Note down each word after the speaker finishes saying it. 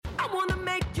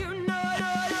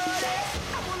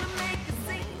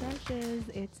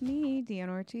It's me, Deanna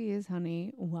Ortiz,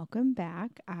 honey. Welcome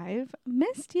back. I've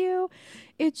missed you.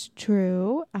 It's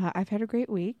true. I've had a great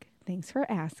week. Thanks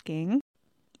for asking.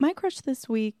 My crush this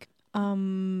week,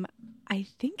 I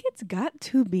think it's got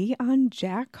to be on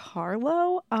Jack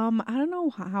Harlow. I don't know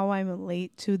how I'm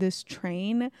late to this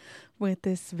train with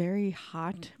this very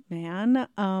hot man.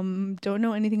 Don't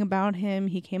know anything about him.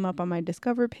 He came up on my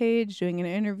Discover page doing an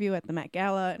interview at the Met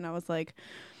Gala, and I was like,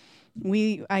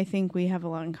 I think we have a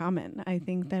lot in common. I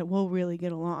think that we'll really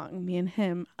get along, me and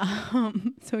him.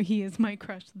 So he is my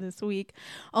crush this week.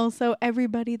 Also,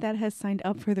 everybody that has signed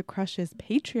up for the Crushes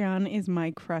Patreon is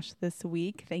my crush this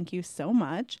week. Thank you so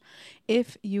much.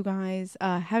 If you guys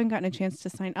haven't gotten a chance to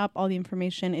sign up, all the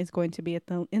information is going to be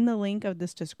in the link of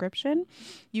this description.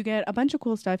 You get a bunch of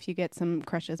cool stuff. You get some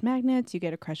Crushes magnets, you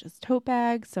get a Crushes tote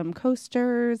bag, some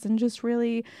coasters, and just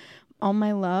really all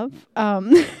my love,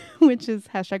 which is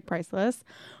 #priceless.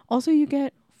 Also, you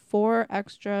get 4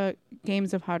 extra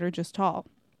games of Hot or Just Tall.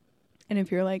 And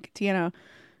if you're like, Tiana,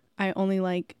 I only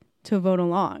like to vote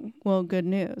along. Well, good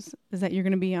news is that you're going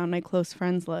to be on my close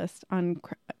friends list on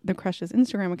the Crushes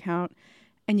Instagram account,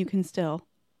 and you can still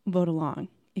vote along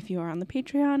if you are on the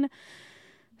Patreon.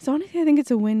 So honestly, I think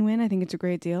it's a win-win. I think it's a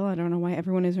great deal. I don't know why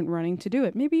everyone isn't running to do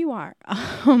it. Maybe you are.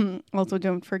 Also,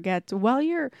 don't forget, while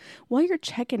you're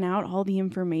checking out all the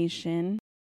information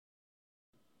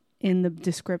in the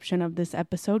description of this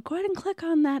episode, go ahead and click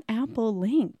on that Apple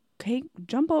link. Okay,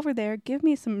 jump over there. Give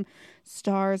me some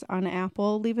stars on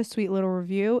Apple. Leave a sweet little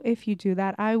review. If you do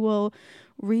that, I will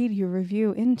read your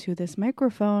review into this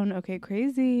microphone. Okay,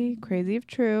 crazy if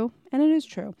true. And it is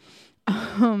true.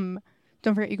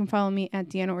 Don't forget, you can follow me at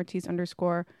Deanna Ortiz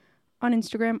 _ on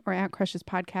Instagram or at Crushes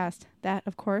Podcast. That,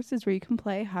 of course, is where you can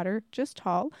play Hot or Just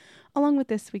Tall, along with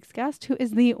this week's guest, who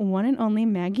is the one and only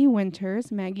Maggie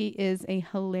Winters. Maggie is a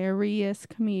hilarious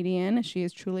comedian. She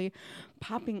is truly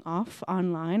popping off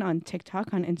online, on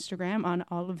TikTok, on Instagram, on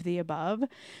all of the above.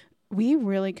 We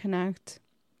really connect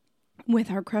with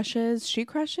our crushes. She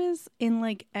crushes in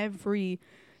like every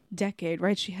decade,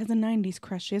 right? She has a 90s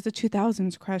crush. She has a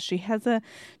 2000s crush. She has a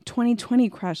 2020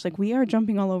 crush. Like, we are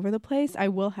jumping all over the place. I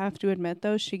will have to admit,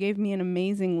 though, she gave me an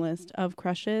amazing list of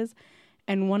crushes,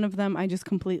 and one of them I just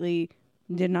completely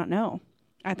did not know.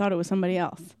 I thought it was somebody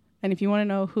else. And if you want to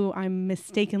know who I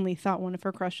mistakenly thought one of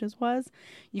her crushes was,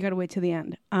 you got to wait to the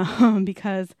end.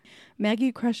 Because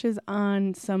Maggie crushes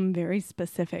on some very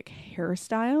specific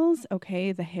hairstyles.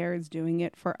 Okay, the hair is doing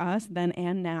it for us then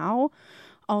and now.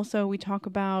 Also, we talk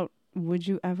about, would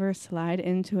you ever slide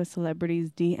into a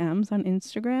celebrity's DMs on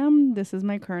Instagram? This is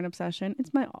my current obsession.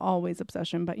 It's my always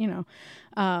obsession, but, you know,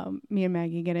 me and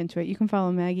Maggie get into it. You can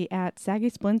follow Maggie at Saggy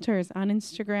Splinters on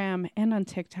Instagram and on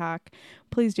TikTok.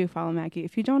 Please do follow Maggie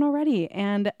if you don't already.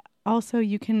 And also,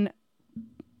 you can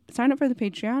sign up for the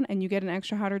Patreon and you get an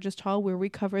extra Hot or Just Tall, where we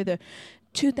cover the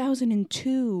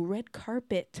 2002 red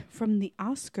carpet from the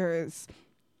Oscars.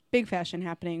 Big fashion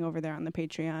happening over there on the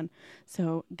Patreon.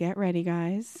 So get ready,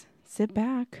 guys. Sit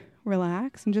back,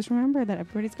 relax, and just remember that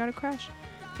everybody's got a crush,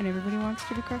 and everybody wants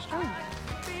to be crushed on.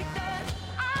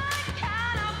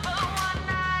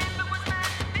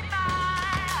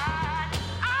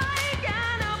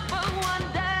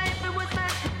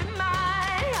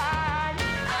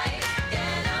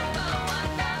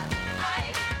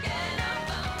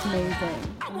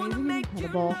 Amazing,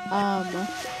 incredible.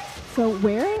 So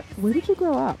where did you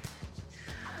grow up?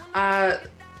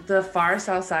 The far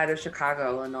south side of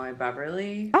Chicago, Illinois,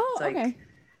 Beverly. Oh, it's like okay.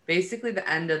 Basically the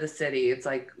end of the city. It's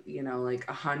like, you know, like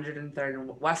 103rd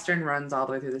and Western runs all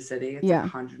the way through the city. It's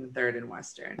like 103rd and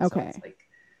Western. Okay. So it's like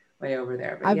way over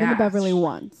there. But I've been to Beverly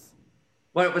once.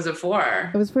 What was it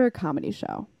for? It was for a comedy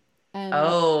show. And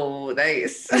oh,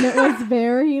 nice. And it was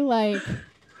very like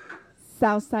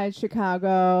South Side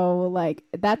Chicago. Like,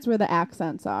 that's where the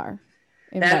accents are.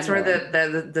 That's Beverly.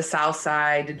 Where the South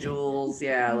Side, the Jewels,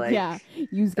 like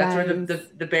use that's guys. Where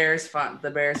the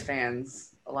Bears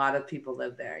fans. A lot of people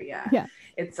live there. Yeah.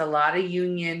 It's a lot of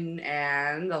union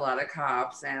and a lot of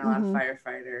cops and a lot of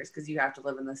firefighters, because you have to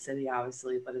live in the city,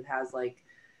 obviously. But it has like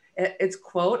its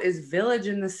quote is "Village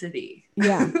in the City."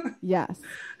 Yeah. Yes.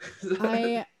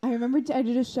 I remember I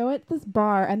did a show at this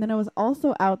bar, and then I was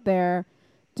also out there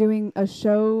doing a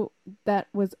show that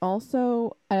was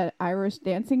also an Irish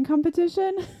dancing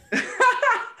competition.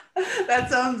 That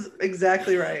sounds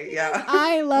exactly right. Yeah.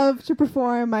 I love to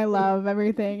perform. I love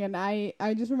everything. And I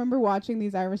just remember watching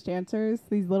these Irish dancers,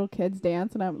 these little kids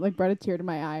dance, and I like brought a tear to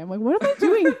my eye. I'm like, what am I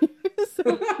doing here? It's so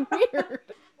weird.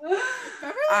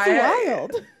 Beverly's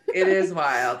wild. It is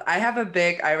wild. I have a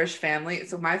big Irish family.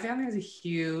 So my family has a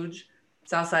huge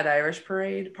Southside Irish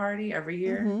parade party every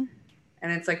year.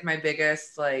 And it's like my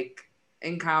biggest like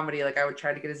in comedy, like I would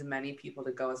try to get as many people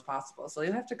to go as possible. So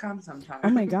you'll have to come sometime. Oh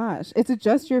my gosh. Is it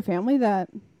just your family that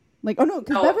like, oh no,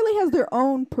 because No. Beverly has their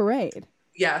own parade.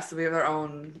 Yes, we have our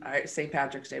own St.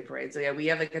 Patrick's Day parade. So yeah, we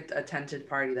have like a tented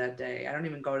party that day. I don't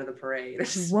even go to the parade. I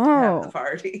just have the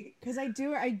party. Because I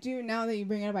do now that you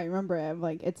bring it up, I remember it.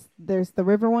 Like there's the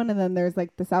river one and then there's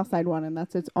like the south side one and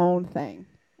that's its own thing.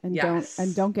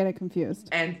 And don't get it confused.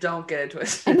 And don't get it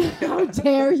twisted. And how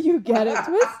dare you get it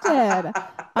twisted?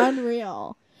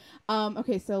 Unreal.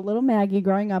 Okay, so little Maggie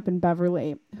growing up in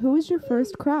Beverly, who was your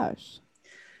first crush?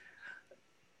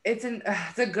 It's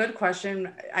a good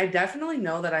question. I definitely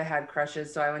know that I had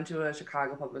crushes. So I went to a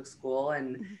Chicago public school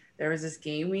and there was this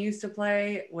game we used to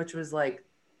play, which was like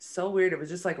so weird. It was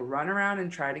just like run around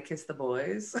and try to kiss the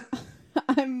boys.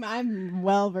 I'm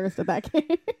well versed at that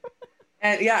game.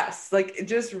 And yes, like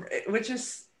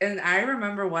and I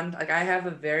remember like I have a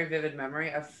very vivid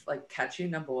memory of like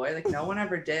catching a boy. Like no one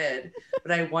ever did,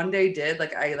 but I one day did.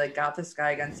 Like I like got this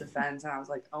guy against the fence and I was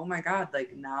like, oh my God,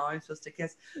 like now I'm supposed to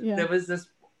kiss. Yeah. There was this,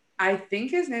 I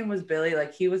think his name was Billy.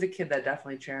 Like he was a kid that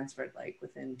definitely transferred like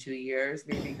within 2 years,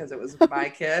 maybe because it was my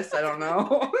kiss. I don't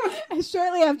know.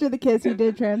 Shortly after the kiss, he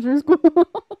did transfer school.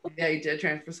 Yeah, he did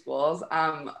transfer schools.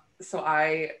 So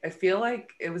I feel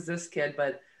like it was this kid,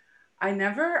 but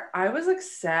I was like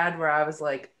sad where I was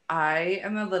like, I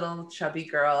am a little chubby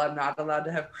girl. I'm not allowed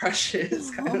to have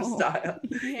crushes kind of style.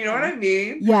 Yeah. You know what I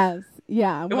mean? Yes.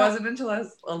 Yeah. It wasn't until I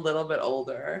was a little bit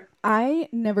older. I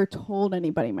never told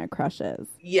anybody my crushes.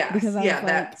 Yes. Because I was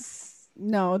like,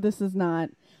 no, this is not.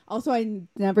 Also, I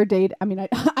never dated. I mean,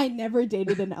 I never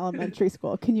dated in elementary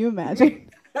school. Can you imagine?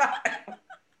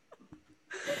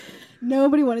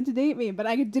 Nobody wanted to date me, but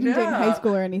I didn't date in high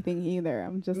school or anything either.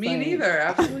 I'm just me neither.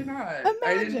 Absolutely not.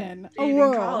 Imagine a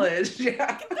world. In college.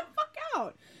 Yeah. Get the fuck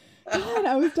out. God,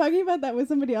 I was talking about that with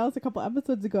somebody else a couple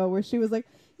episodes ago, where she was like,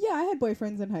 "Yeah, I had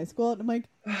boyfriends in high school," and I'm like,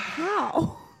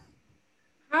 "How?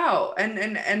 How?"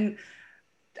 And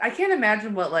I can't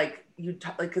imagine what like you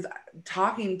because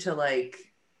talking to like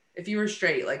if you were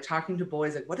straight, like talking to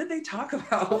boys, like what did they talk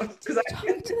about? What did you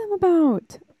talk to them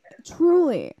about?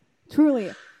 Truly.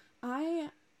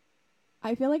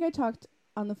 I feel like I talked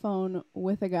on the phone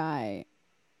with a guy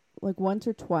like once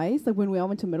or twice, like when we all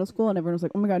went to middle school and everyone was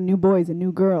like, oh my God, new boys and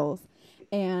new girls.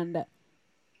 And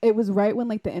it was right when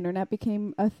like the internet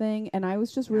became a thing. And I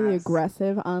was just really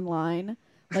aggressive online,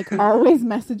 like always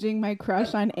messaging my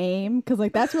crush on AIM. Cause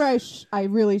like that's where I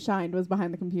really shined was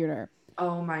behind the computer.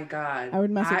 Oh my God. I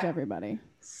would message everybody.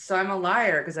 So I'm a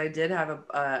liar because I did have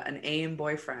an AIM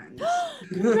boyfriend.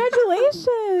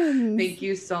 Congratulations. Thank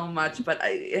you so much. But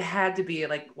it had to be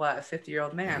like, what, a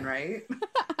 50-year-old man, right?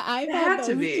 I've had those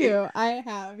too. I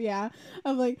have, yeah.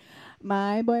 I'm like,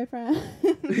 my boyfriend,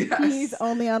 he's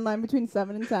only online between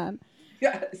 7 and 10.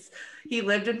 Yes. He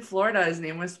lived in Florida. His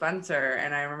name was Spencer.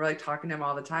 And I remember like talking to him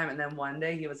all the time. And then one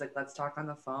day he was like, let's talk on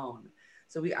the phone.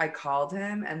 So I called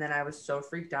him and then I was so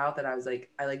freaked out that I was like,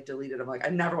 I like deleted him. Like, I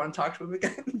never want to talk to him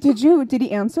again. Did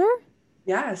he answer?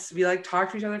 Yes. We like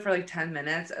talked to each other for like 10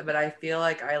 minutes, but I feel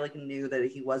like I like knew that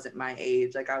he wasn't my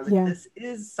age. Like I was like,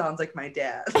 sounds like my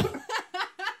dad.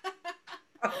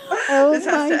 Oh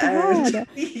my God.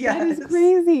 Yes. That is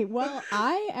crazy. Well,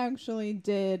 I actually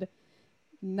did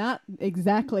not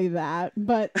exactly that,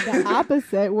 but the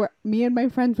opposite where me and my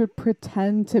friends would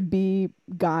pretend to be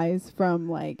guys from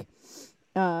like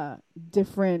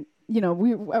different, I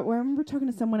remember talking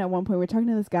to someone at one point. We were talking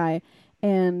to this guy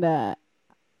and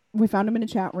we found him in a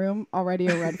chat room, already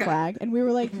a red flag. And we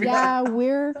were like, yeah,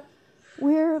 we're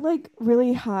like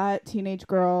really hot teenage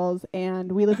girls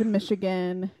and we live in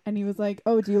Michigan. And he was like,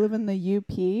 oh, do you live in the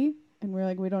UP? And we're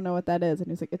like, we don't know what that is. And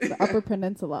he's like, it's the Upper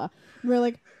Peninsula. And we're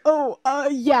like, oh,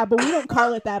 yeah, but we don't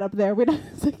call it that up there. We don't.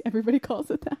 It's like everybody calls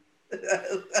it that.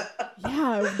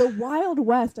 Yeah, the Wild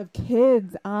West of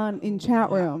kids in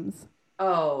chat rooms.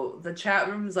 Oh, the chat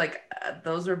rooms, like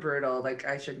those were brutal. Like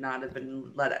I should not have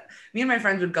been let it. Me and my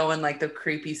friends would go in like the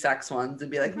creepy sex ones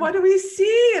and be like, what do we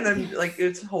see? And then like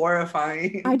it's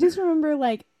horrifying. I just remember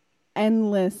like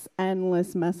endless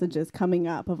messages coming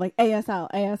up of like ASL.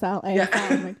 Yeah.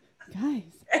 I'm like,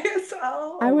 guys,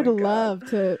 ASL. I would love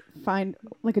to find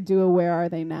like a duo. Where are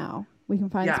they now? We can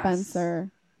find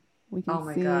Spencer. We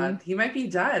can see. God, he might be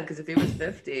dead because if he was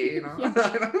 50, he's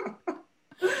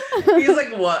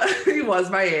like, what? He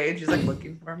was my age. He's like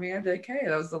looking for me. I'd be like, hey,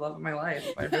 that was the love of my life.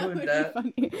 I ruined it.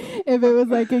 Funny. If it was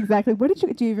like exactly,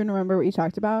 do you even remember what you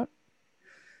talked about?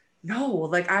 No,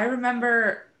 like I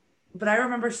remember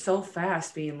so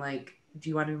fast being like, do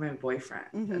you want to be my boyfriend?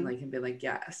 Mm-hmm. And like him be like,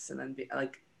 yes. And then be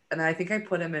like, and then I think I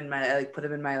put him in my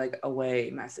like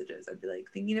away messages. I'd be like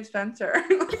thinking of Spencer.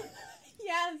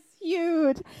 Yes,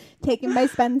 Cute. Taken by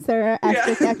Spencer.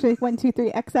 Asterisk, asterisk,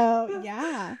 123 XO.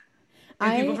 Yeah.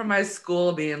 And people from my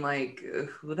school being like,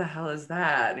 who the hell is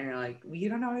that? And you're like, well, you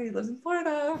don't know, he lives in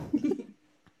Florida.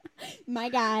 My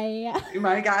guy.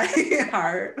 My guy,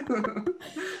 Heart.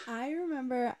 I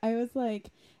remember I was like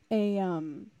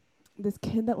this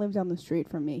kid that lived down the street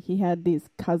from me. He had these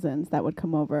cousins that would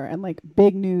come over and like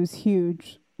big news,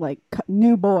 huge, like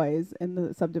new boys in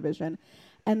the subdivision.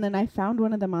 And then I found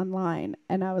one of them online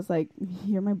and I was like,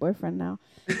 you're my boyfriend now.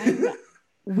 And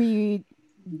we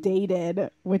dated,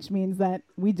 which means that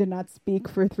we did not speak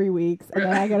for 3 weeks. And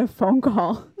then I got a phone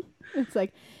call. It's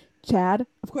like, Chad.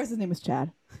 Of course his name was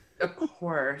Chad. Of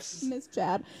course. Miss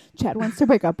Chad. Chad wants to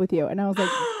break up with you. And I was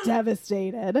like,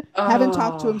 devastated. Haven't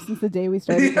talked to him since the day we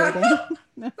started dating.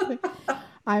 Like,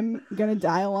 I'm going to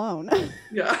die alone.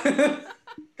 Yeah.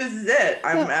 This is it.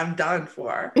 I'm done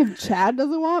for. If Chad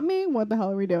doesn't want me, what the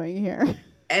hell are we doing here?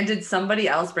 And did somebody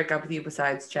else break up with you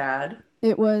besides Chad?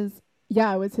 It was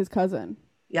his cousin.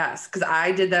 Yes, because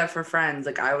I did that for friends.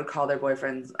 Like I would call their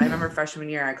boyfriends. I remember freshman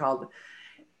year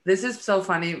this is so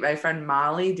funny. My friend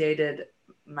Molly dated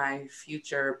my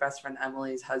future best friend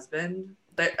Emily's husband.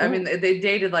 I mean, they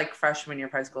dated like freshman year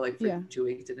of high school, like for 2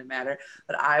 weeks, didn't matter.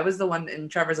 But I was the one, and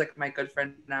Trevor's like my good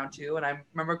friend now too. And I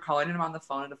remember calling him on the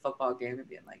phone at a football game and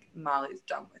being like, Molly's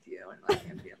done with you. And like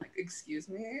him being like, excuse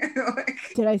me?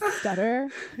 Like, did I stutter?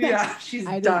 Yeah, she's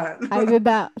done. I did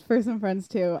that for some friends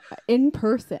too, in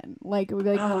person. Like, we'd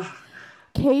be like,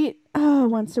 Kate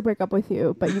wants to break up with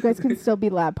you, but you guys can still be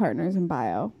lab partners in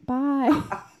bio. Bye.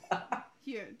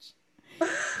 Huge.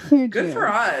 Good for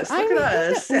us. Look at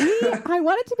us. I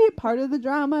wanted to be a part of the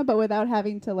drama, but without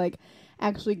having to like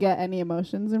actually get any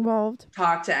emotions involved.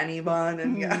 Talk to anyone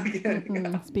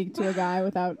and speak to a guy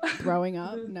without throwing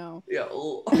up. No. Yeah.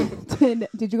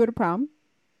 Did you go to prom?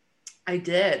 I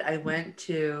did. I went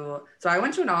to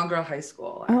an all-girl high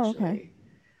school actually. Oh, okay.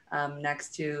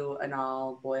 Next to an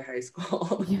all-boy high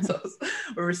school. Yeah. So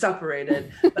we were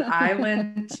separated. But I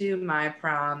went to my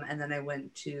prom, and then I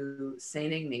went to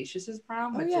St. Ignatius's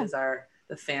prom, which is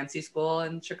the fancy school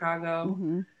in Chicago.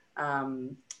 Mm-hmm.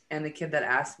 And the kid that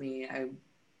asked me, I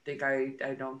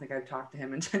don't think I've talked to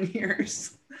him in 10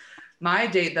 years. My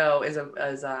date though is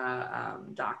a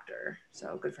doctor,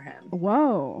 so good for him.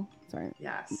 Whoa! Sorry.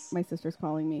 Yes. My sister's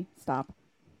calling me. Stop.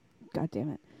 God damn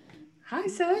it. Hi,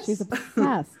 sis. She's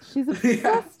obsessed. She's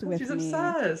obsessed with me. She's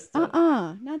obsessed.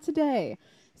 Not today.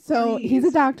 So Please. He's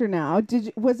a doctor now.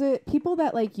 Was it people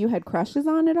that like you had crushes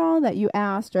on at all that you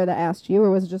asked or that asked you,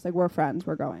 or was it just like we're friends,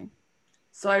 we're going?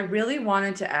 So I really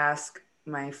wanted to ask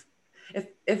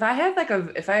if I had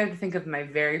to think of my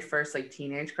very first like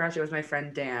teenage crush, it was my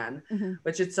friend Dan, mm-hmm.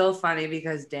 which is so funny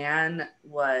because I'm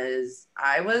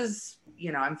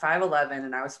 5'11"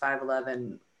 and I was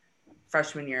 5'11"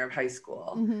 freshman year of high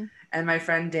school. Mm-hmm. And my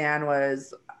friend Dan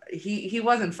he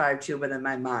wasn't 5'2", but in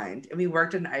my mind, and we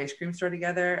worked in an ice cream store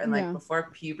together. And like before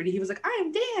puberty, he was like,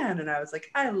 I'm Dan. And I was like,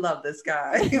 I love this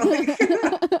guy.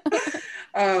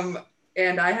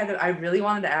 And I really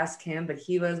wanted to ask him, but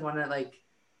he was one that like,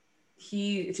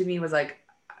 he to me was like,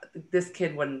 this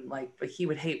kid wouldn't like, but he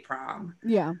would hate prom.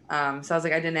 Yeah. So I was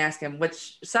like, I didn't ask him,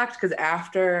 which sucked because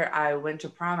after I went to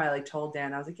prom, I like told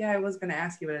Dan, I was like, yeah, I was going to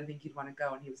ask you, but I didn't think you'd want to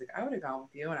go. And he was like, I would have gone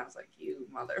with you. And I was like, you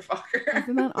motherfucker.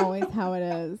 Isn't that always how it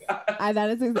is?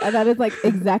 That is like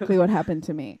exactly what happened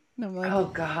to me. And I'm like, oh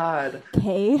God.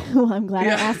 Okay. Well, I'm glad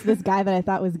I asked this guy that I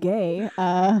thought was gay.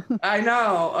 I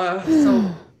know. So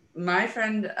my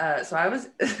friend, so I was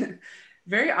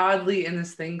very oddly in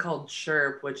this thing called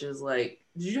Chirp, which is like,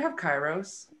 did you have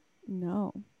Kairos?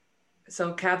 No.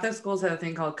 So Catholic schools have a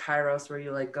thing called Kairos where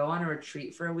you like go on a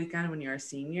retreat for a weekend when you're a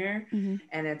senior. Mm-hmm.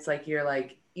 And it's like,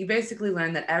 you basically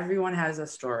learn that everyone has a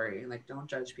story, like don't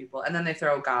judge people. And then they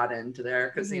throw God into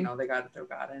there because, mm-hmm. They got to throw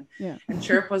God in. Yeah. And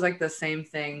Chirp was like the same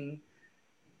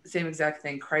exact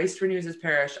thing. Christ renews his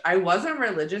parish. I wasn't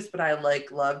religious, but I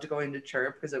like loved going to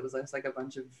Chirp because it was just like a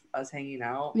bunch of us hanging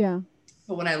out. Yeah.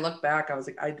 But when I look back, I was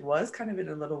like, I was kind of in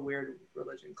a little weird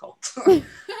religion cult.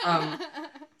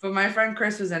 But my friend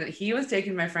Chris was in it. He was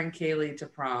taking my friend Kaylee to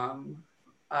prom,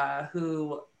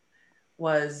 who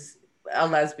was a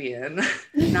lesbian.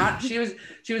 She was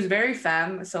very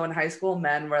femme. So in high school,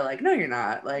 men were like, no, you're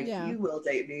not. Like, you will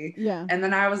date me. Yeah. And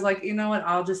then I was like, you know what?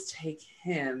 I'll just take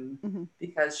him, mm-hmm.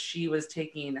 because she was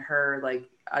taking her like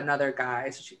another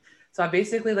guy. So I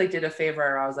basically like did a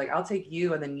favor. I was like, I'll take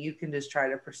you and then you can just try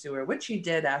to pursue her, which she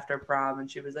did after prom. And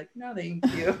she was like, no, thank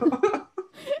you.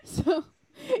 So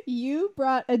you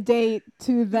brought a date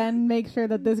to then make sure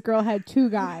that this girl had two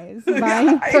guys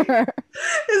vying for her.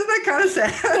 Isn't that kind of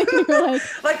sad? You're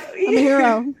like, I'm a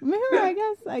hero.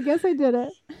 I guess I did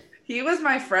it. He was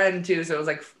my friend too, so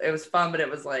it was fun, but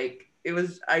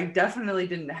I definitely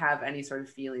didn't have any sort of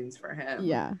feelings for him.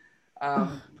 Yeah.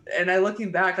 And I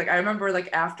looking back, like I remember like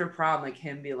after prom, like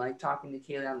him be like talking to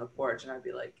Kaylee on the porch, and I'd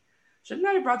be like, shouldn't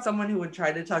I have brought someone who would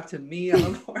try to talk to me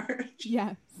on the porch?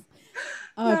 Yes.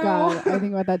 Oh No. God, I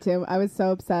think about that too. I was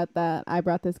so upset that I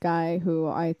brought this guy who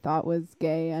I thought was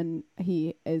gay and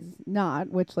he is not,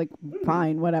 which like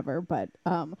fine, whatever. But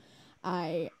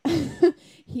I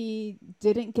he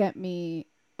didn't get me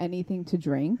anything to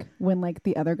drink when like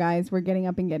the other guys were getting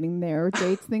up and getting their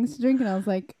dates things to drink, and I was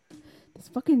like, this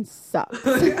fucking sucks.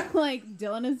 Like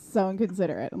Dylan is so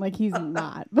inconsiderate. I'm like, he's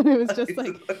not. But it was just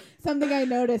like something I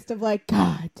noticed of like,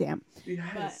 God damn.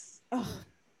 Yes. But,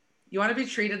 you want to be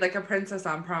treated like a princess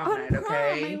on prom night,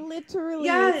 okay? I literally,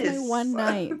 yes. It's my one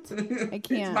night. I can't.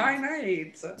 It's my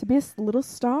night. To be a little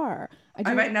star.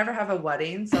 I might never have a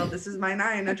wedding, so this is my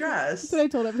night in a dress. That's what I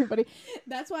told everybody.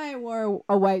 That's why I wore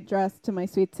a white dress to my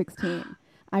Sweet 16.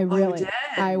 I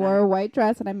wore a white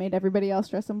dress and I made everybody else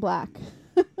dress in black.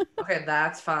 Okay,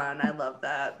 that's fun. I love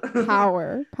that.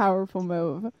 Powerful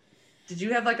move. Did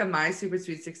you have like a My Super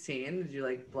Sweet 16? Did you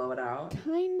like blow it out?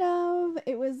 Kind of.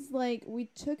 It was like we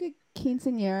took a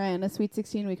quinceañera and a Sweet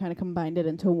 16. We kind of combined it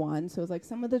into one. So it was like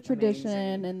some of the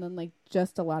tradition and then like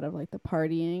just a lot of like the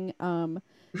partying.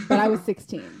 But I was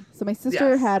 16. So my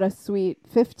sister had a Sweet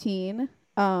 15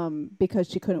 because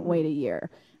she couldn't wait a year.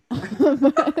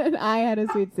 But I had a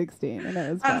Sweet 16 and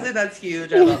it was fun. Honestly, that's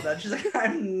huge. I love that. She's like,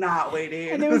 I'm not waiting.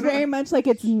 And it was very much like,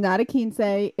 it's not a quince,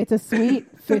 it's a Sweet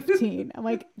 15. I'm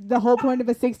like, the whole point of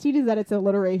a 16 is that it's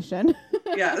alliteration.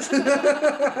 Yes.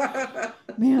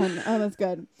 Man, oh, that's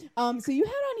good. So you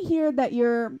had on here that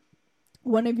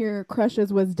one of your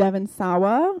crushes was Devon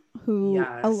Sawa, who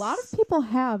a lot of people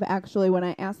have actually when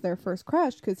I asked their first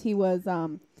crush, because he was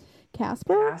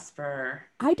Casper.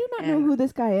 I do not know who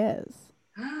this guy is.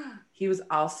 He was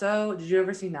also, did you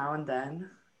ever see Now and Then?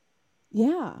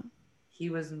 Yeah. He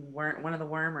was one of the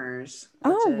Wormers.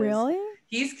 Oh, really?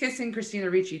 He's kissing Christina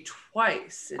Ricci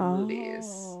twice in movies.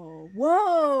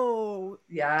 Whoa.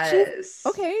 Yes.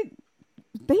 Okay.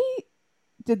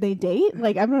 Did they date?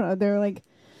 Like, I don't know. They're like,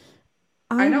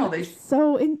 I know.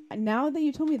 Now that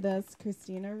you told me this,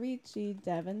 Christina Ricci,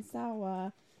 Devon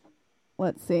Sawa.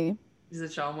 Let's see. Does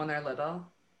it show them when they're little?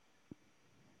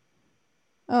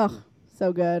 Oh,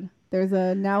 so good. There's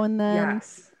a Now and Then.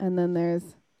 Yes. And then there's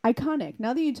iconic.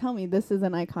 Now that you tell me, this is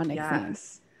an iconic scene.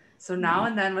 So Now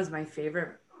and Then was my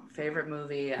favorite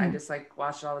movie. I just like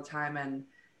watched it all the time. And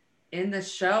in the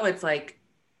show, it's like,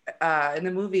 in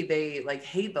the movie, they like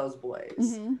hate those boys.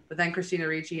 Mm-hmm. But then Christina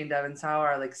Ricci and Devon Sawa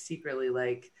are like secretly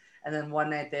like, and then one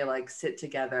night they like sit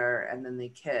together and then they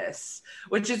kiss,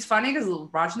 which is funny because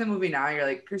watching the movie now, you're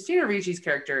like, Christina Ricci's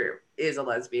character is a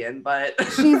lesbian, but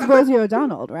she's Rosie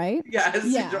O'Donnell, right? Yes.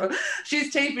 Yeah.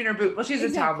 She's taping her boot. Well, she's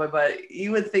a tomboy, but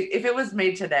you would think if it was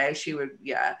made today, she would,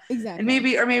 exactly. And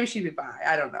maybe she'd be bi.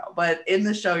 I don't know. But in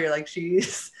the show, you're like, she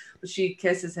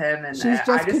kisses him and she's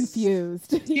just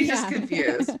confused. She's just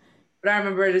confused. But I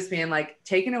remember just being like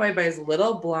taken away by his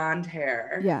little blonde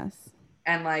hair. Yes.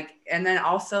 And then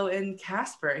also in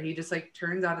Casper, he just like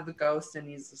turns out of the ghost and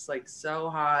he's just like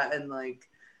so hot and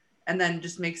then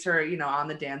just makes her, on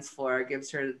the dance floor,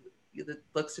 gives her,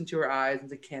 looks into her eyes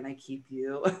and like, can I keep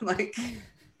you? Like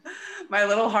my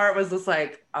little heart was just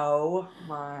like, oh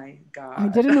my God. I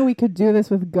didn't know we could do this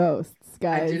with ghosts,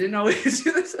 guys. I didn't know we could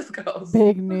do this with ghosts.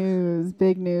 Big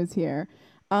news here.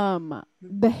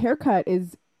 The haircut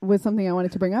was something I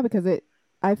wanted to bring up because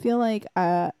I feel like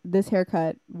this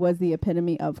haircut was the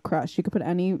epitome of crush. You could put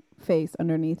any face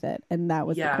underneath it, and that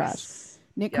was the crush.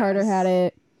 Nick Carter had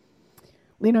it.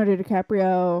 Leonardo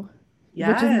DiCaprio,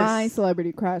 which is my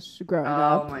celebrity crush growing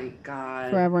up. Oh my God.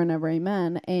 Forever and ever,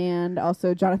 amen. And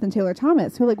also Jonathan Taylor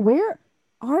Thomas, who where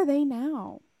are they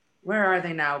now? Where are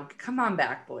they now? Come on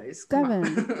back, boys.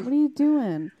 Devin, what are you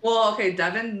doing? Well, okay,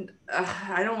 Devin,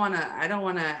 I don't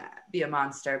want to be a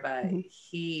monster, but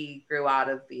he grew out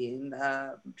of being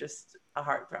just a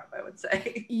heartthrob, I would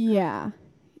say. Yeah,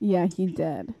 he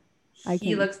did.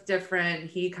 He looks different.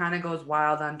 He kind of goes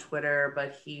wild on Twitter,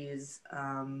 but he does like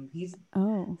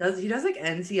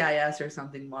NCIS or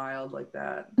something wild like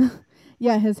that.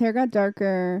 Yeah, his hair got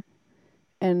darker,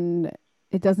 and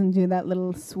it doesn't do that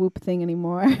little swoop thing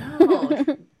anymore. No.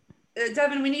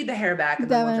 Devin, we need the hair back, and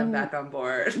then we'll jump back on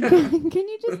board. Can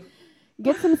you just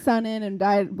get some sun in and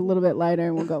dye it a little bit lighter,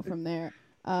 and we'll go from there.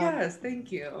 Yes,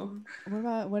 thank you.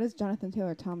 What is Jonathan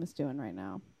Taylor Thomas doing right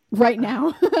now? Let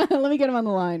me get him on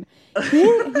the line. He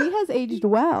has aged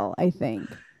well, I think.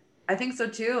 I think so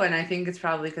too, and I think it's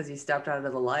probably because he stepped out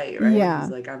of the light, right? Yeah.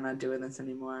 He's like, I'm not doing this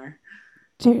anymore.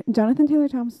 Jonathan Taylor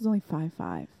Thomas is only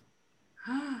 5'5".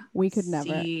 We could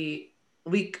never. See,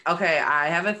 okay, I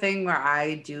have a thing where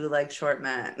I do like short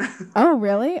men. Oh,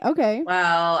 really? Okay.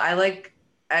 Well,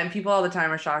 and people all the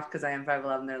time are shocked because I am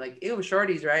 5'11". They're like, ew,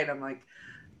 shorties, right? I'm like,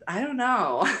 I don't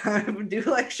know. I do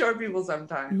like short people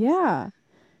sometimes. Yeah.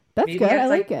 That's Maybe good. I it's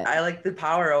like it. I like the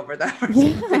power over them or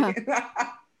Yeah. something.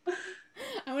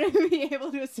 I want to be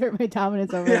able to assert my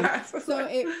dominance over them. Yeah.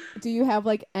 So do you have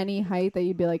like any height that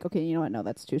you'd be like, okay, you know what? No,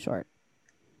 that's too short.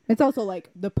 It's also like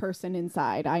the person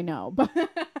inside. I know, but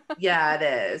Yeah,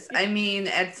 it is. I mean,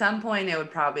 at some point it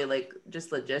would probably like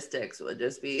just logistics would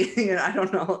just be, you know, I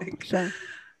don't know. Like, sure.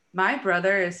 my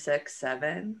brother is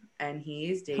 6'7" and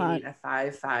he's dating Hot. a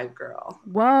 5'5" girl.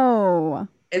 Whoa.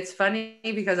 It's funny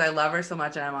because I love her so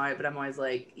much and I'm always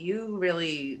like, you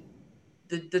really,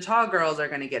 the tall girls are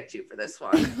going to get you for this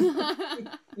one.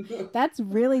 That's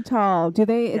really tall. Do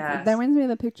they? Yes. That reminds me of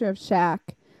the picture of Shaq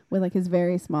with like his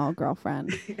very small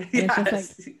girlfriend. Yes. It's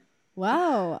just like,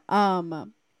 wow.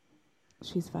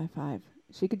 She's 5'5".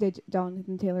 She could date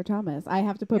Jonathan Taylor Thomas. I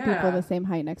have to put people the same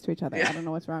height next to each other. I don't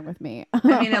know what's wrong with me.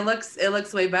 I mean, it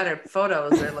looks way better.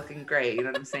 Photos are looking great. You know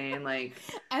what I'm saying? Like,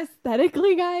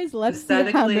 aesthetically, guys, let's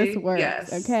see how this works.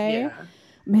 Yes, okay, yeah.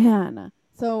 Man.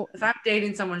 So if I'm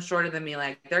dating someone shorter than me,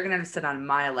 like they're gonna have to sit on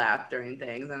my lap during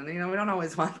things, and you know we don't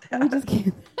always want that. We just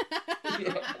can't.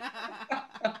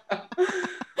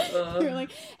 You're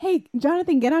like, hey,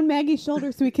 Jonathan, get on Maggie's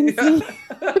shoulder so we can see. Come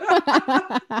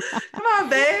on,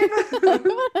 babe. Come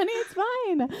on, honey, it's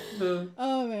fine.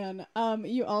 Oh man.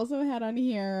 You also had on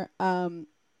here some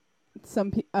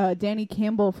Danny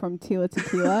Campbell from Tila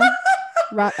Tequila.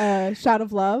 Shot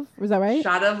of Love. Was that right?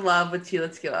 Shot of Love with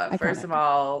Tila Tequila. Iconic. First of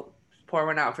all, pour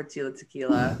one out for Tila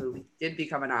Tequila, who did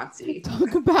become a Nazi.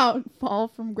 Talk about fall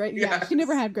from grace. Yes. Yeah, she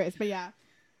never had grace, but yeah.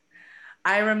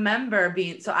 I remember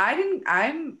being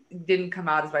I didn't come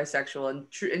out as bisexual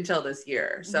until this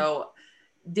year. Mm-hmm. So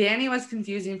Danny was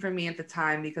confusing for me at the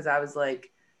time because I was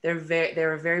like, they were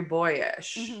very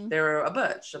boyish. Mm-hmm. They were a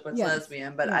butch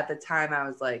lesbian, but at the time I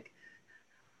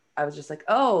was just like,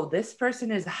 oh, this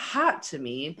person is hot to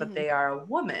me, but they are a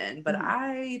woman, but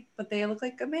they look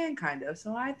like a man kind of.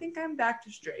 So I think I'm back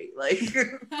to straight. Like,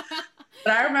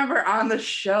 but I remember on the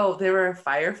show, they were a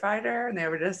firefighter and they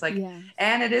were just like,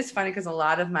 and it is funny because a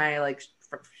lot of my like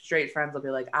straight friends will be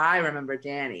like, I remember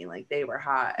Danny, like they were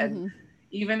hot. And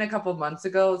even a couple months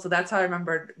ago, so that's how I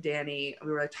remember Danny.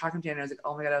 We were like talking to Danny. I was like,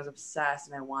 oh my God, I was obsessed.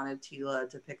 And I wanted Tila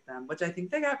to pick them, which I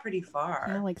think they got pretty far.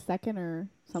 Yeah, like second or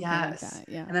something like that.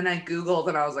 Yeah. And then I Googled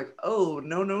and I was like, oh,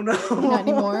 no. Not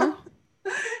anymore?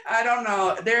 I don't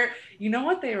know. You know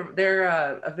what? They're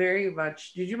a very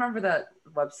much, did you remember that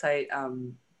website,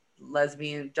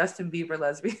 lesbian, Justin Bieber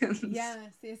lesbians?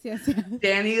 Yes.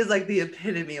 Danny is like the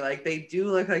epitome. Like they do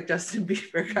look like Justin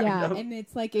Bieber kind of. And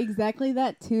it's like exactly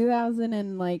that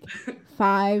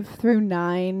 2005 through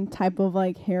 9 type of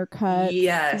like haircut.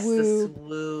 Yes, the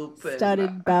swoop.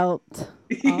 Studded belt.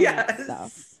 Yes.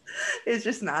 Stuff. It's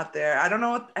just not there. I don't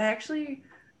know what, I actually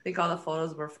think all the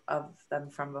photos were of them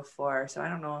from before. So I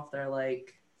don't know if they're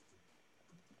like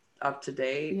up to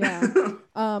date. Yeah.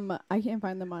 I can't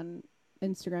find them on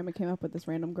Instagram. It came up with this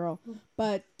random girl.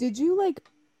 But did you like,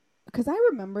 because I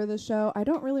remember the show. I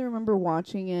don't really remember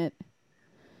watching it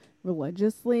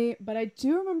religiously, but I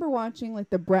do remember watching like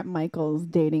the Bret Michaels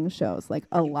dating shows like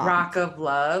a lot. Rock of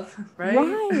Love,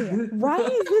 right? Why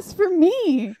is this for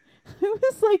me? I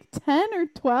was like 10 or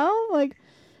 12, like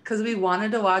because we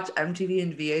wanted to watch MTV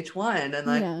and VH1 and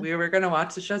like we were gonna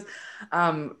watch the shows.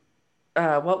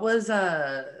 What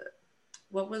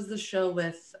was the show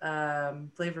with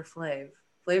Flavor Flav?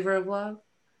 Flavor of Love?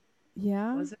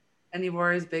 Yeah. Was it? And he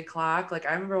wore his big clock. Like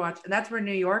I remember watching, and that's where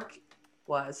New York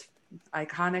was.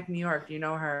 Iconic New York. Do you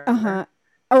know her? Uh-huh.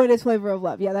 Oh, it is Flavor of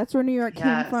Love. Yeah, that's where New York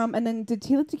came from. And then did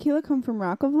Tila Tequila come from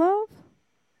Rock of Love?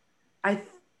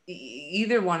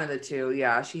 Either one of the two.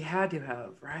 Yeah, she had to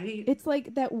have, right? It's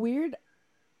like that weird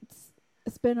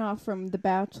spin-off from The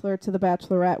Bachelor to The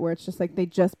Bachelorette where it's just like they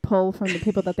just pull from the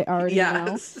people that they already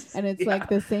know. And it's like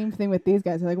the same thing with these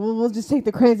guys. They're like, well, we'll just take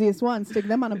the craziest one, stick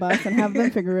them on a bus and have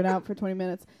them figure it out for 20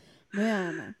 minutes.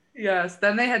 Man. Yes.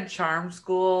 Then they had Charm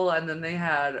School and then they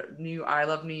had I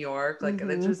Love New York. Like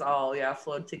it just all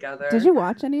flowed together. Did you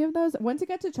watch any of those? Once it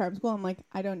got to Charm School, I'm like,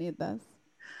 I don't need this.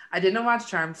 I didn't watch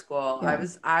Charm School. Yeah.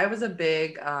 I was a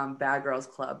big Bad Girls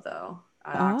Club though.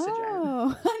 On Oxygen.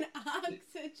 Oh, on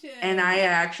Oxygen. And I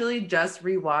actually just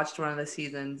rewatched one of the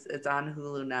seasons. It's on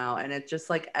Hulu now, and it's just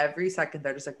like every second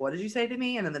they're just like, "What did you say to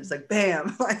me?" And then they're just like,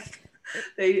 "Bam!" Like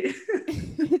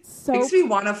it's so makes me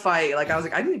want to fight. Like I was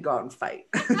like, I need to go out and fight.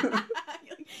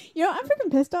 You know, I'm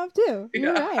freaking pissed off too.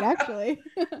 You're right, actually.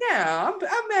 Yeah,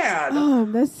 I'm mad. Oh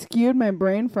That skewed my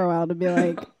brain for a while to be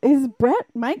like, is Bret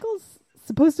Michaels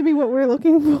supposed to be what we're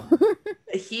looking for?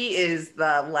 He is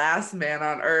the last man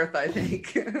on earth, I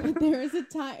think. But there is a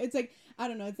time. It's like, I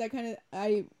don't know. It's that kind of,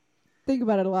 I think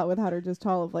about it a lot with Hot or Just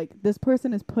Tall of like, this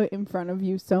person is put in front of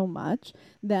you so much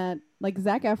that like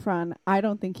Zac Efron, I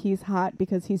don't think he's hot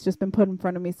because he's just been put in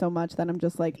front of me so much that I'm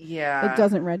just like, it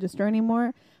doesn't register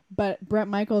anymore. But Bret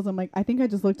Michaels, I'm like, I think I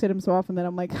just looked at him so often that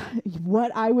I'm like,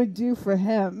 what I would do for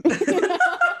him.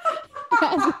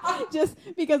 Just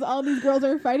because all these girls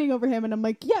are fighting over him. And I'm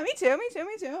like, yeah, me too.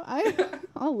 I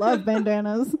love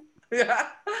bandanas. Yeah,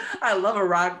 I love a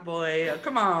rock boy.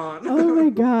 Come on. Oh my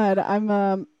God.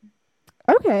 I'm,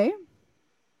 okay.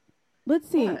 Let's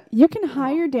see. What? You can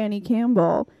hire Danny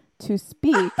Campbell to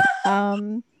speak.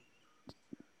 They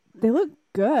look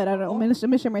good. I don't know. Let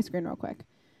me share my screen real quick.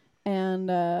 And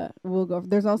we'll go.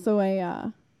 There's also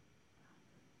an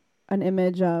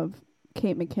image of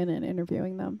Kate McKinnon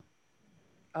interviewing them.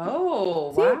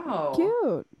 Oh, see? Wow.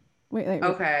 Cute. Wait.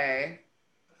 Okay.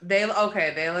 They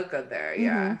look good there.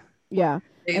 Yeah. Yeah.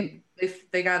 They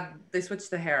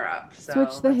switched the hair up. So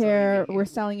switch the hair. We're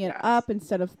selling it up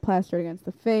instead of plastered against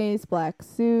the face. Black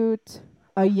suit.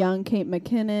 A young Kate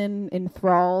McKinnon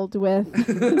enthralled with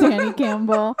Danny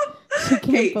Campbell. She can't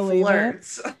Kate believe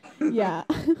flirts. it. Yeah.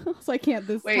 So I can't.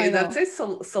 Wait, title. did that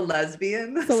say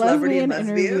lesbian? Celebrity and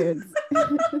interviews.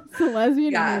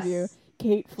 Lesbian interview.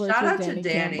 Kate flirts Shout with out to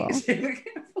Danny.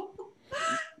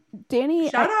 Danny.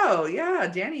 Shout out. Yeah,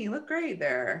 Danny, you look great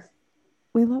there.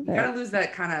 We love it. You gotta lose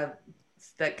that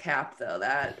cap though.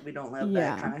 That we don't love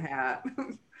that kind of hat.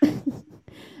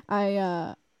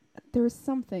 There was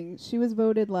something. She was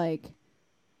voted like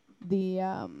the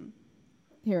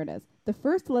here it is. The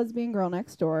first lesbian girl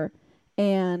next door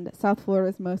and South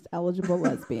Florida's most eligible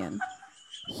lesbian.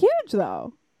 Huge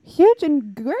though. Huge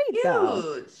and great though.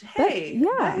 Huge. Hey.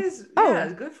 That is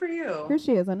good for you. Here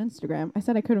she is on Instagram. I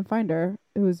said I couldn't find her.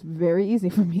 It was very easy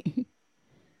for me.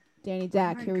 Danny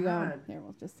Dak. Here we go. Here,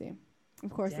 we'll just see. Of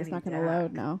course, it's not going to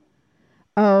load now.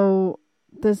 Oh,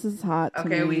 this is hot to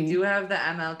me. We do have the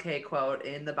MLK quote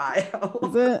in the bio.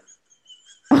 Is it?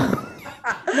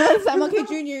 No, it's MLK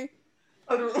Jr.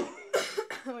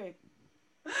 Wait.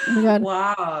 Oh my God.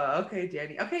 Wow. Okay,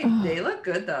 Danny. Okay, they look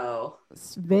good though.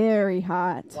 It's very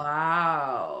hot.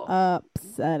 Wow.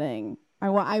 Upsetting. I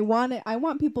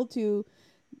want people to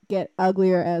get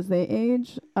uglier as they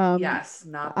age. Yes,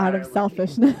 not out of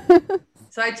selfishness.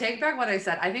 So I take back what I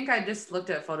said. I think I just looked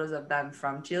at photos of them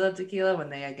from Chila Tequila when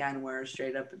they again were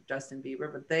straight up Justin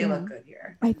Bieber, but they look good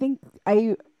here. I think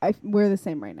we're the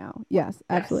same right now. Yes,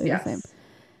 absolutely the same.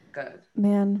 Good.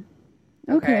 Man.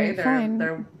 Okay, fine.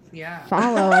 They're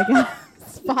follow, I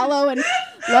guess. Follow and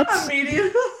let's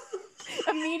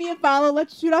immediate follow.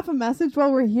 Let's shoot off a message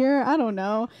while we're here. I don't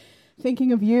know.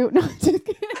 Thinking of you. No, just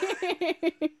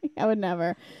kidding. I would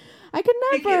never. I could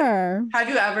never. Have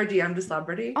you ever DM'd a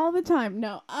celebrity? All the time.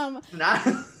 No. Not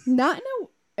no.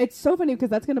 It's so funny because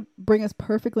that's gonna bring us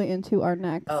perfectly into our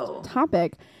next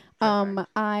topic.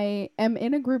 I am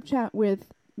in a group chat with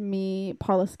me,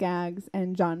 Paula Skaggs,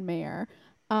 and John Mayer.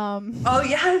 Oh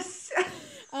yes.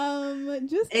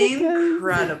 Just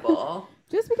incredible.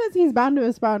 Just because he's bound to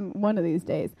respond one of these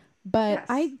days. But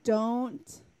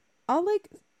I'll like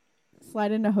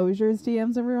slide into Hosier's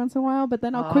DMs every once in a while, but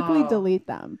then I'll quickly delete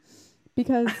them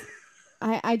because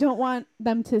I don't want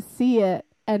them to see it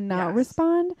and not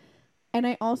respond. And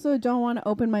I also don't want to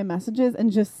open my messages and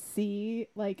just see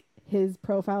like his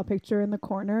profile picture in the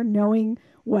corner, knowing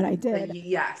what I did.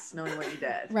 Yes, knowing what you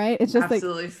did. Right? It's just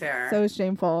absolutely fair. So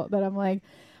shameful that I'm like,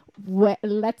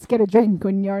 let's get a drink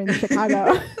when you're in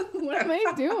Chicago. What am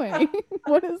I doing?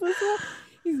 What is this?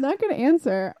 He's not going to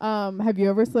answer. Have you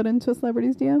ever slid into a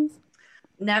celebrity's DMs?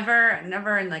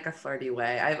 Never in like a flirty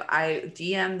way. I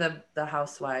DM the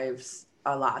housewives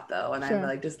a lot though, and I'm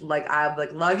like I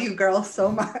love you girls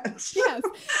so much. Yes,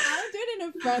 I do it in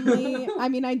a friendly. I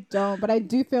mean, I don't, but I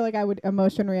do feel like I would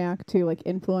emotion react to like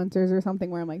influencers or something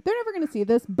where I'm like, they're never going to see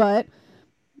this, but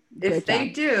if they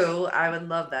do, I would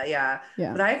love that. Yeah.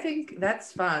 But I think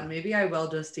that's fun. Maybe I will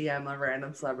just DM a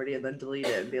random celebrity and then delete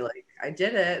it and be like, I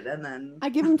did it, and then I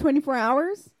give them 24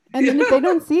 hours. And then if they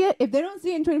don't see it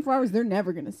in 24 hours, they're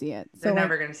never going to see it. So they're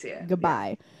never going to see it.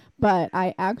 Goodbye. Yeah. But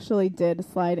I actually did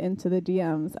slide into the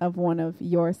DMs of one of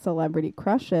your celebrity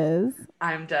crushes.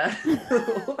 I'm dead.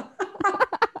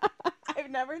 I've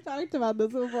never talked about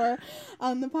this before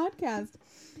on the podcast.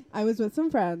 I was with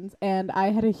some friends and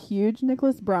I had a huge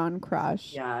Nicholas Braun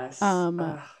crush. Yes.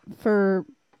 For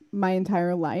my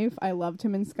entire life. I loved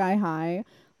him in Sky High.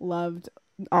 Loved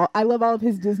I love all of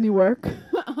his Disney work.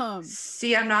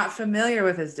 See, I'm not familiar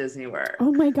with his Disney work.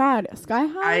 Oh my God, Sky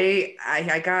High.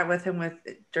 I got with him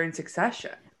during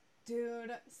Succession.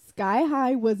 Dude, Sky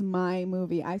High was my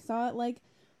movie. I saw it like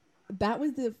that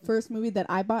was the first movie that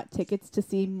I bought tickets to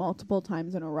see multiple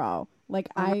times in a row. Like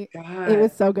it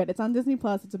was so good. It's on Disney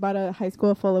Plus. It's about a high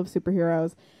school full of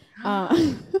superheroes.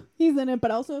 He's in it,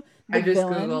 but also I just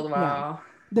Googled, wow. Yeah,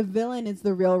 the villain is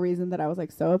the real reason that I was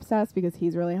like so obsessed because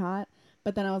he's really hot.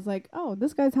 But then I was like, oh,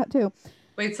 this guy's hot too.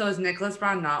 Wait, so is Nicholas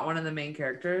Braun not one of the main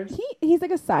characters? He's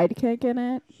like a sidekick in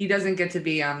it. He doesn't get to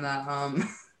be on the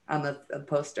on the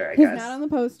poster, I guess. He's not on the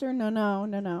poster.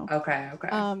 No. Okay.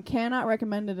 Cannot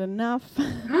recommend it enough.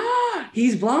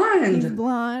 He's blonde. He's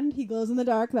blonde. He glows in the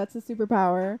dark. That's a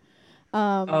superpower.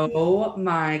 Oh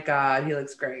my God, he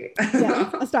looks great.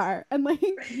 Yeah, a star. And like,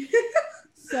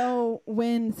 so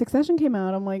when Succession came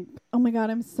out, I'm like, oh my God,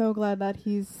 I'm so glad that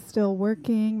he's still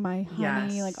working. My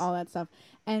honey, yes. like all that stuff.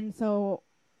 And so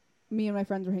me and my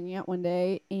friends were hanging out one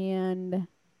day, and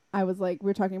I was like, we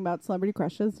were talking about celebrity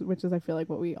crushes, which is I feel like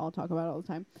what we all talk about all the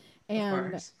time.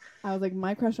 And I was like,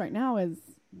 my crush right now is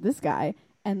this guy.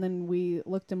 And then we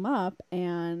looked him up,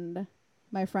 and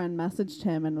my friend messaged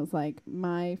him and was like,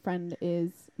 my friend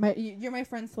is you're my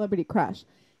friend's celebrity crush.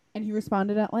 And he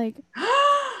responded at like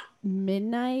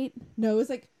midnight. No, it was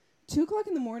like 2:00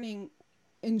 in the morning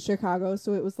in Chicago.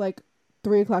 So it was like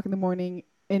 3:00 in the morning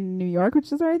in New York,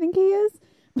 which is where I think he is.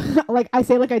 Like I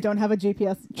say, like I don't have a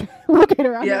GPS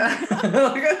locator on. Yeah.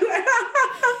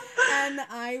 And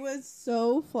I was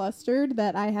so flustered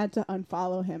that I had to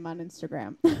unfollow him on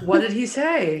Instagram. What did he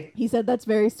say? He said, "That's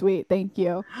very sweet. Thank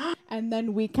you." And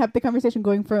then we kept the conversation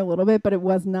going for a little bit, but it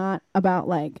was not about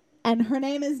like, and her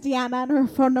name is Deanna and her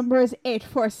phone number is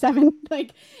 847.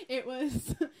 Like it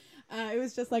was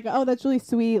just like, oh, that's really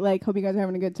sweet. Like, hope you guys are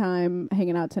having a good time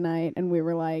hanging out tonight. And we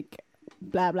were like,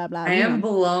 blah blah blah. I am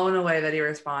blown away that he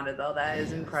responded though. That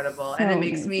is incredible. So and it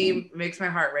makes my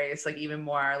heart race like even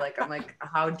more. Like I'm like,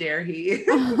 how dare he?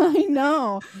 I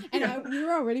know. And we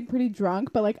were already pretty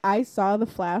drunk, but like I saw the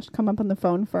flash come up on the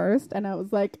phone first, and I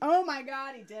was like, oh my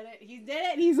God, he did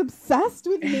it. He's obsessed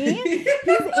with me.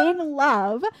 He's in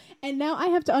love, and now I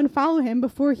have to unfollow him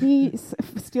before he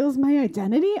steals my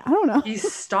identity. I don't know.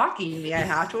 He's stalking me. I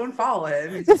have to unfollow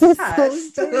him. He's this obsessed.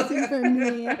 is so embarrassing for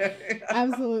me.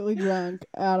 Absolutely drunk.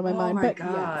 Out of my mind. My but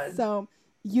God. Yeah, so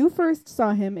you first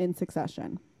saw him in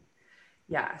Succession.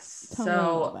 Yes. Tell me a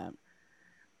little bit.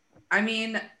 I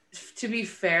mean, to be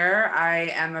fair,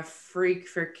 I am a freak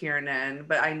for Kiernan,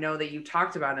 but I know that you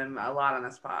talked about him a lot on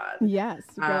this pod. Yes,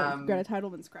 Greta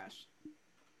Titleman's crush.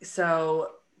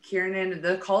 So Kiernan,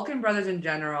 the Culkin brothers in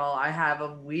general, I have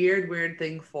a weird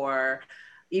thing for.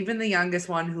 Even the youngest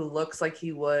one who looks like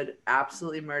he would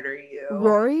absolutely murder you.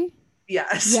 Rory?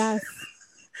 Yes. Yes.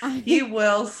 He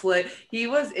will slay. He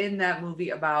was in that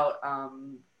movie about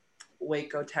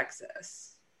Waco,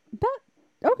 Texas.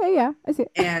 Okay, yeah, I see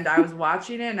it. And I was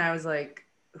watching it and I was like,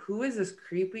 who is this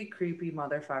creepy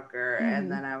motherfucker? Mm-hmm.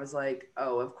 And then I was like,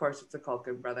 oh, of course it's a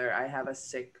Culkin brother. I have a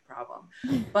sick problem.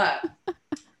 But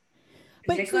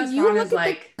so you look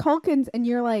at the Culkins and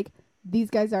you're like,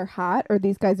 these guys are hot or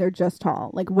these guys are just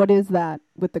tall? Like, what is that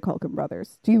with the Culkin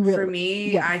brothers? Do you really? For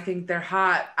me, yes. I think they're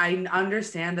hot. I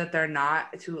understand that they're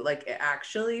not to like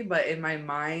actually, but in my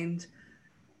mind,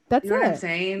 that's you know what I'm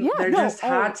saying? Yeah, they're just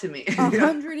hot to me.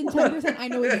 110%. I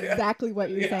know exactly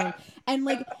what you're saying. And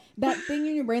like that thing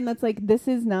in your brain that's like, this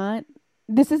isn't,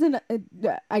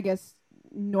 I guess,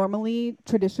 normally,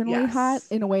 traditionally hot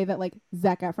in a way that like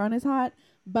Zac Efron is hot.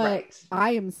 But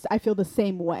right. I feel the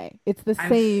same way. It's the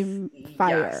same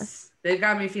fire. Yes. They've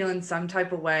got me feeling some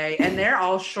type of way. And they're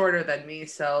all shorter than me.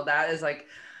 So that is like,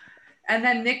 and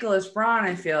then Nicholas Braun,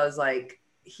 I feel is like,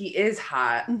 he is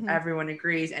hot. Mm-hmm. Everyone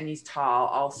agrees. And he's tall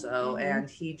also. Mm-hmm. And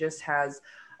he just has,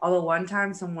 although one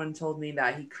time someone told me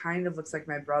that he kind of looks like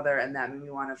my brother and that made me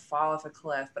want to fall off a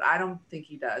cliff, but I don't think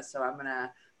he does. So I'm going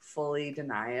to fully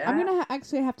deny it. I'm going to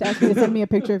actually have to ask you to send me a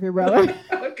picture of your brother.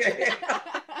 Okay.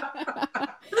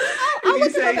 I'll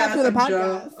look him up after the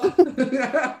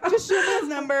podcast. Just shoot me his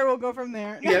number. We'll go from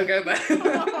there. Yeah, okay,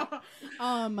 bye.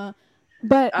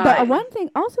 But one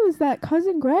thing also is that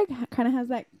Cousin Greg kind of has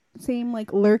that same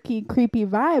like lurky, creepy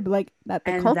vibe, like that.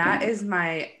 And that is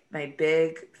my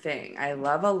big thing. I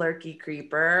love a lurky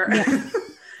creeper. Yeah.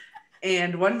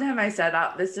 And one time I said,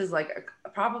 this is like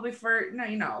probably for,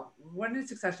 when did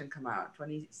Succession come out?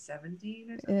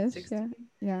 2017 or Ish, 16?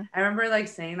 Yeah. I remember like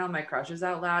saying all my crushes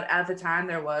out loud. At the time,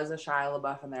 there was a Shia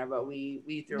LaBeouf in there, but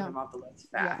we threw him off the list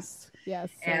fast. Yes.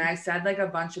 And I said like a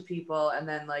bunch of people, and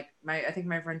then like I think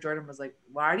my friend Jordan was like,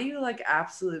 "Why do you like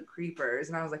absolute creepers?"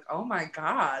 And I was like, "Oh my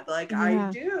god, like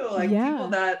I do like people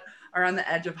that are on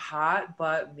the edge of hot,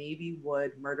 but maybe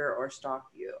would murder or stalk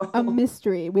you." A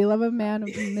mystery. We love a man of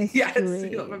mystery. Yes,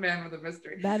 we love a man with a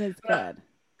mystery. That is good.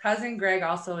 Cousin Greg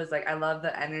also is like, I love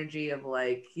the energy of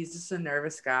like, he's just a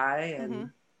nervous guy,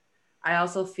 and I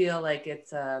also feel like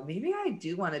it's maybe I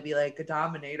do want to be like a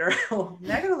dominator. I'm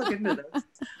not gonna look into this.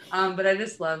 But I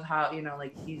just love how, you know,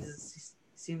 like he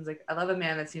seems like, I love a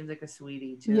man that seems like a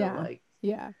sweetie too.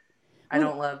 I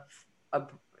don't love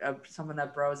someone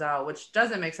that bros out, which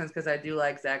doesn't make sense because I do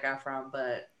like Zac Efron,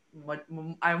 but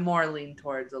I more lean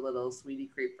towards a little sweetie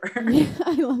creeper. Yeah,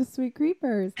 I love sweet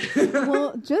creepers.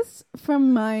 Well, just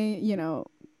from my, you know,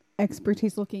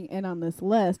 expertise looking in on this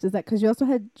list is that because you also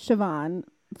had Siobhan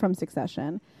from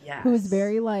Succession, who's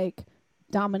very like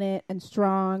dominant and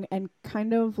strong and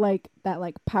kind of like that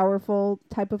like powerful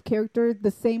type of character,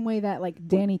 the same way that like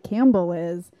Danny Campbell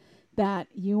is. That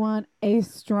you want a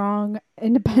strong,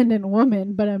 independent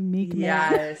woman, but a meek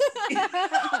man. If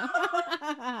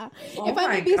I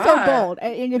may be so bold,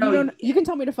 and if you don't, you can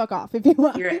tell me to fuck off if you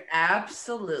want. You're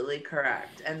absolutely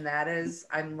correct, and that is,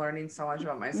 I'm learning so much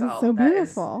about myself. It's so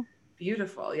beautiful.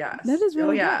 Beautiful, yes. That is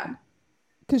really good.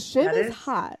 Because Shiv is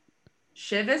hot.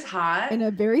 Shiv is hot in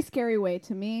a very scary way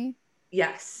to me.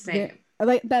 Yes, same.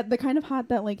 Like that, the kind of hot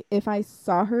that like if I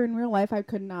saw her in real life, I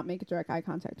could not make direct eye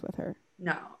contact with her.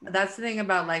 No, that's the thing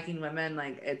about liking women.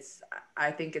 Like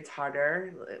I think it's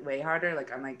harder, way harder.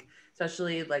 Like I'm like,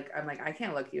 especially like, I'm like, I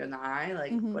can't look you in the eye.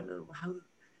 Like how,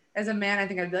 as a man, I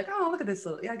think I'd be like, oh, look at this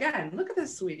look at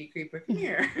this sweetie creeper. Come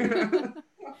here.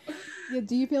 Yeah.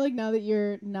 Do you feel like now that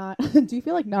you're not,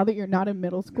 in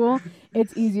middle school,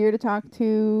 it's easier to talk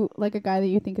to like a guy that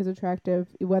you think is attractive,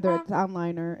 whether it's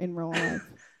online or in real life?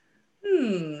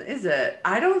 Is it?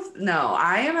 I don't know.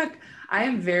 I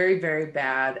am very, very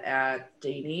bad at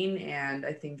dating, and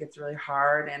I think it's really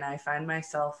hard. And I find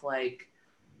myself like,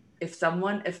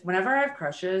 whenever I have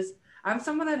crushes, I'm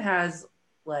someone that has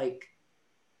like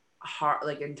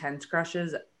intense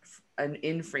crushes and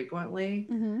infrequently.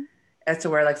 As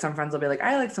to where like some friends will be like,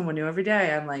 I like someone new every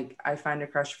day. I'm like, I find a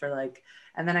crush for like,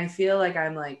 and then I feel like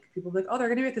I'm like, people be like, oh, they're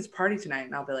gonna be at this party tonight,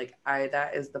 and I'll be like,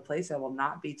 that is the place I will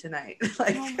not be tonight.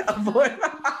 Like, avoid.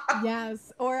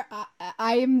 Yes, or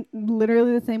I'm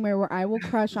literally the same way where I will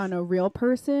crush on a real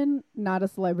person, not a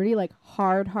celebrity, like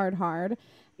hard.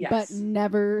 Yes. But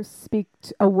never speak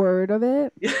a word of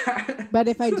it. Yeah. But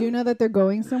if I do know that they're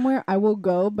going somewhere, I will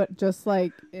go, but just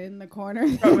like in the corner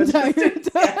the entire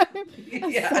time.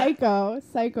 Yeah.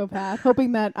 Psychopath,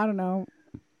 hoping that, I don't know,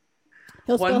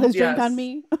 he'll spill his drink on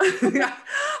me. Yeah.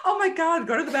 Oh my God,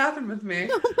 go to the bathroom with me.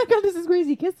 Oh my God, this is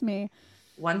crazy. Kiss me.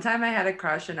 One time I had a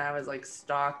crush and I was like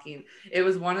stalking. It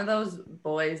was one of those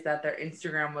boys that their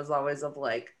Instagram was always of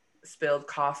like spilled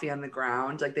coffee on the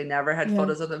ground. Like they never had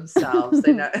photos of themselves.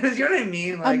 You know what I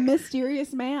mean? Like a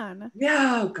mysterious man.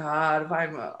 Yeah. Oh God.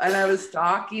 And I was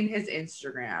stalking his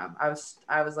Instagram. I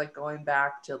was like going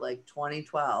back to like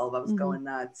 2012. I was going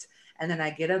nuts. And then I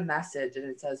get a message and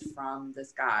it says from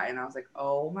this guy. And I was like,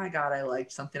 oh my God, I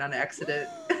liked something on accident.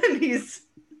 And he's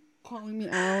calling me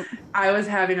out. I was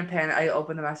having a panic. I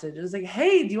opened the message. It was like,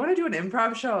 hey, do you want to do an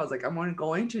improv show? I was like, I'm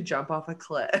going to jump off a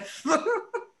cliff.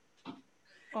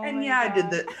 I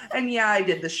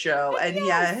did the show. And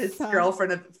his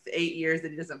girlfriend of 8 years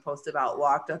that he doesn't post about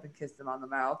walked up and kissed him on the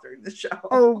mouth during the show.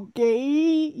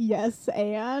 Okay. Yes,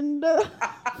 and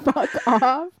fuck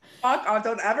off. Fuck off.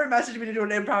 Don't ever message me to do an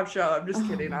improv show. I'm just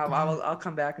kidding. I'll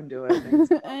come back and do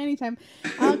it. Anytime.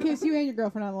 I'll kiss you and your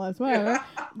girlfriend on the list. Whatever.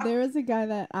 There was a guy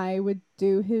that I would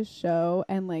do his show,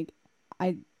 and like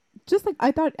I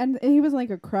thought, and he was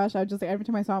like a crush. I was just like, every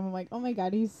time I saw him, I'm like, oh my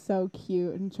God, he's so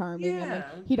cute and charming. Yeah. And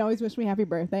like, he'd always wish me happy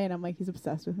birthday, and I'm like, he's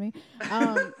obsessed with me.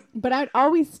 But I'd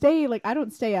always stay, like, I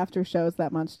don't stay after shows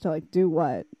that much to like do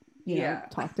what? You know,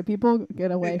 talk to people,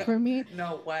 get away from me.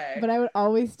 No way. But I would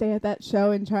always stay at that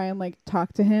show and try and like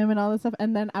talk to him and all this stuff.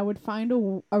 And then I would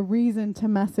find a reason to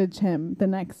message him the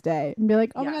next day and be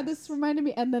like, oh my God, this reminded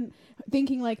me. And then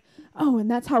thinking like, oh, and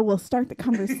that's how we'll start the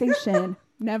conversation.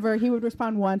 Never. He would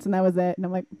respond once and that was it. And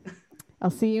I'm like, I'll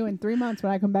see you in 3 months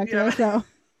when I come back to the show.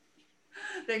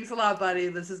 Thanks a lot, buddy.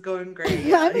 This is going great.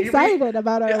 Yeah, I'm excited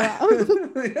about our lives.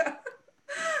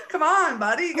 Come on,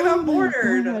 buddy. Get on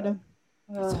board.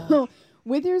 So,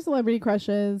 with your celebrity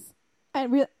crushes,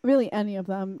 really any of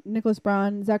them, Nicholas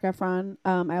Braun, Zac Efron,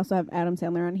 I also have Adam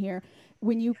Sandler on here.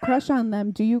 When you crush on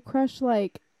them, do you crush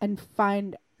like and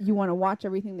find you want to watch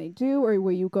everything they do, or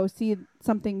will you go see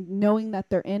something knowing that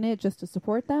they're in it just to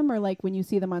support them, or like when you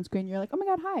see them on screen you're like, oh my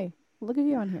god, hi, look at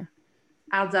you on here?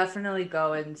 I'll definitely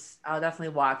go and I'll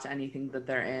definitely watch anything that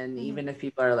they're in, even if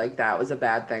people are like, that was a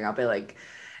bad thing. I'll be like,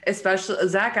 especially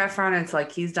Zac Efron, it's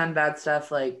like he's done bad stuff,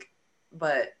 like,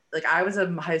 but like I was a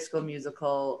High School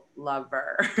Musical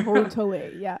lover.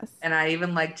 Totally, yes. And I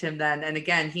even liked him then. And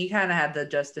again, he kind of had the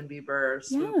Justin Bieber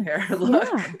swoop hair Yeah,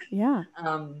 look. yeah.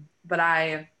 But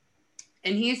and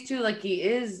he's too, like,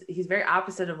 he's very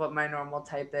opposite of what my normal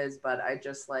type is, but I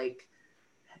just like,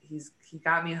 he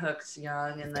got me hooked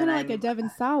young, and then Kind of like a Devon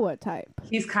Sawa type.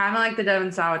 He's kind of like the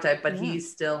Devon Sawa type, but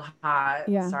he's still hot.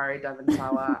 Yeah. Sorry, Devon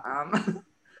Sawa.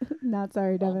 Not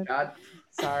sorry, Devon. Oh God,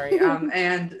 sorry.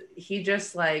 And he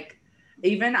just like,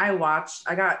 even I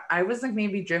was like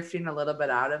maybe drifting a little bit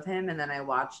out of him, and then I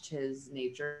watched his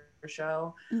nature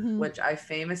show, which I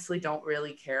famously don't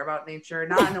really care about nature,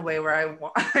 not in a way where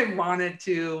I wanted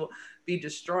to be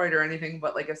destroyed or anything,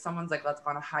 but like if someone's like, let's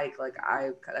go on a hike, like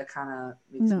that kind of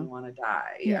makes me want to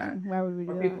die. Yeah. Why would we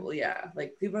do people that? Yeah,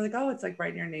 like people are like, oh, it's like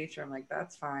right near nature. I'm like,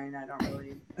 that's fine, I don't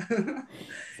really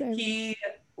he,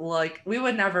 like, we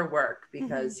would never work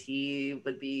because he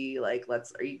would be like,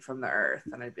 let's eat from the earth,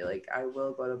 and I'd be like, I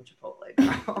will go to Chipotle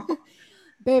now.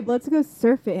 Babe, let's go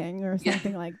surfing or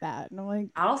something like that. And I'm like,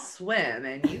 I'll swim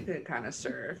and you could kind of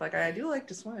surf. Like, I do like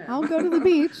to swim. I'll go to the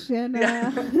beach and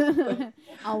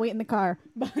I'll wait in the car.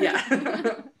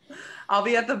 Yeah. I'll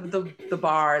be at the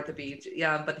bar at the beach.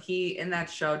 Yeah, but he in that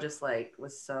show just like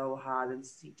was so hot, and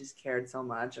he just cared so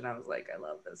much, and I was like, I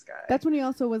love this guy. That's when he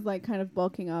also was like kind of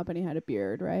bulking up and he had a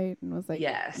beard, right? And was like,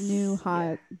 new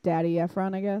hot Daddy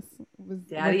Efron, I guess.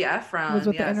 Efron was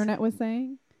what the internet was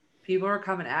saying. People were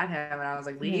coming at him, and I was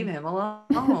like, leave him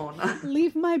alone.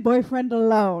 Leave my boyfriend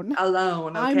alone.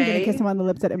 Alone, okay? I'm going to kiss him on the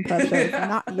lips at improv,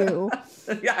 not you.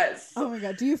 Yes. Oh my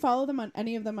God. Do you follow them on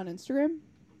any of them on Instagram?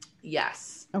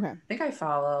 Yes. Okay. I think I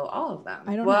follow all of them.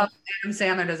 I don't know. Well, Adam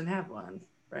Sandler doesn't have one,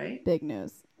 right? Big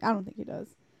news. I don't think he does.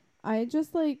 I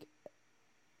just like,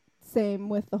 same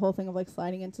with the whole thing of like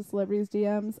sliding into celebrities'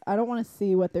 DMs. I don't want to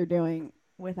see what they're doing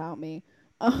without me.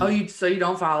 So you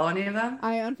don't follow any of them?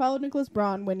 I unfollowed Nicholas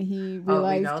Braun when he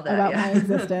realized about my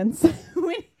existence.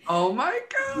 Oh my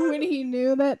God. When he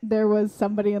knew that there was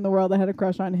somebody in the world that had a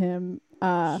crush on him.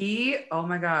 Oh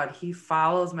my God, he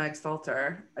follows Meg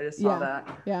Stalter. I just saw that.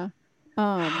 Yeah.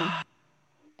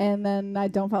 And then I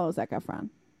don't follow Zac Efron.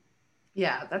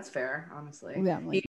 Yeah, that's fair, honestly. Yeah, like,